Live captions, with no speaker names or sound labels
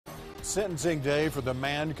Sentencing day for the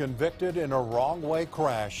man convicted in a wrong-way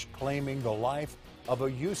crash, claiming the life of a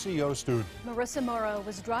UCO student. Marissa Morrow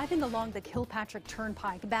was driving along the Kilpatrick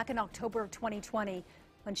Turnpike back in October of 2020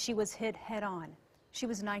 when she was hit head-on. She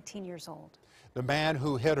was 19 years old. The man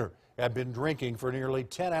who hit her had been drinking for nearly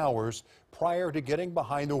 10 hours prior to getting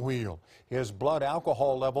behind the wheel. His blood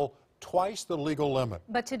alcohol level twice the legal limit.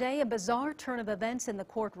 But today, a bizarre turn of events in the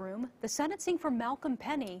courtroom. The sentencing for Malcolm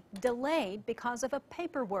Penny delayed because of a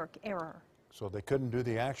paperwork error. So they couldn't do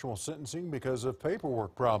the actual sentencing because of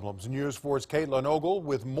paperwork problems. News 4's Caitlin Ogle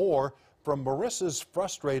with more from Marissa's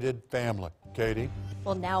frustrated family. Katie?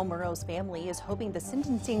 Well, now Morrow's family is hoping the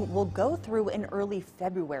sentencing will go through in early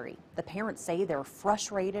February. The parents say they're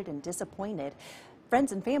frustrated and disappointed.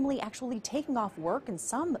 Friends and family actually taking off work and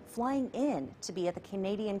some flying in to be at the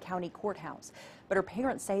Canadian County Courthouse. But her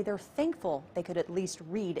parents say they're thankful they could at least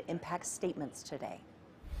read impact statements today.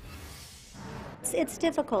 It's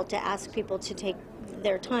difficult to ask people to take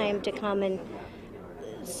their time to come and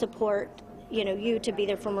support, you to be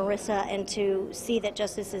there for Marissa and to see that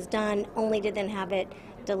justice is done, only to then have it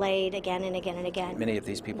delayed again and again and again. Many of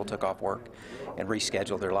these people took off work and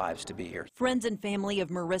rescheduled their lives to be here. Friends and family of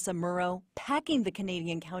Marissa Morrow packing the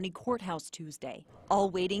Canadian County Courthouse Tuesday,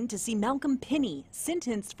 all waiting to see Malcolm Penny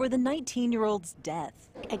sentenced for the 19-year-old's death.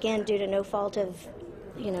 Again, due to no fault of,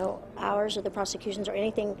 ours or the prosecution's or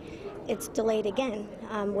anything, it's delayed again,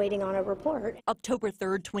 waiting on a report. October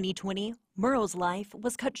 3rd, 2020, Morrow's life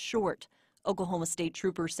was cut short. Oklahoma State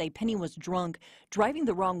troopers say Penny was drunk, driving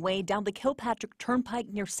the wrong way down the Kilpatrick Turnpike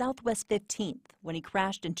near Southwest 15th when he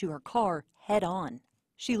crashed into her car head-on.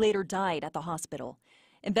 She later died at the hospital.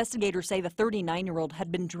 Investigators say the 39-year-old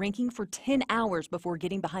had been drinking for 10 hours before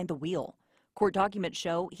getting behind the wheel. Court documents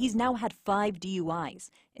show he's now had 5 DUIs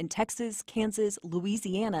in Texas, Kansas,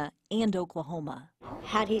 Louisiana, and Oklahoma.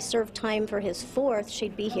 Had he served time for his 4th,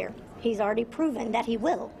 she'd be here. He's already proven that he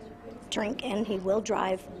will drink and he will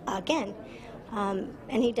drive again. And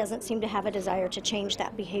he doesn't seem to have a desire to change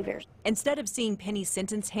that behavior. Instead of seeing Penny's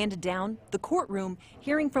sentence handed down, the courtroom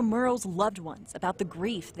hearing from Morrow's loved ones about the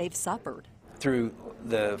grief they've suffered. Through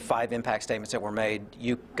the 5 impact statements that were made,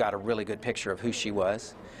 you got a really good picture of who she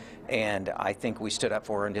was. And I think we stood up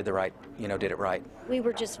for her and did it right. We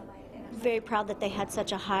were just very proud that they had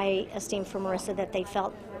such a high esteem for Marissa that they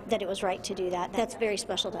felt that it was right to do that. That's very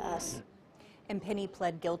special to us. And Penny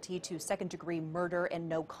pled guilty to second-degree murder and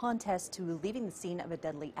no contest to leaving the scene of a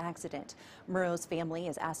deadly accident. Morrow's family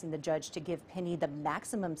is asking the judge to give Penny the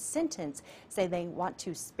maximum sentence, say they want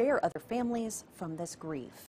to spare other families from this grief.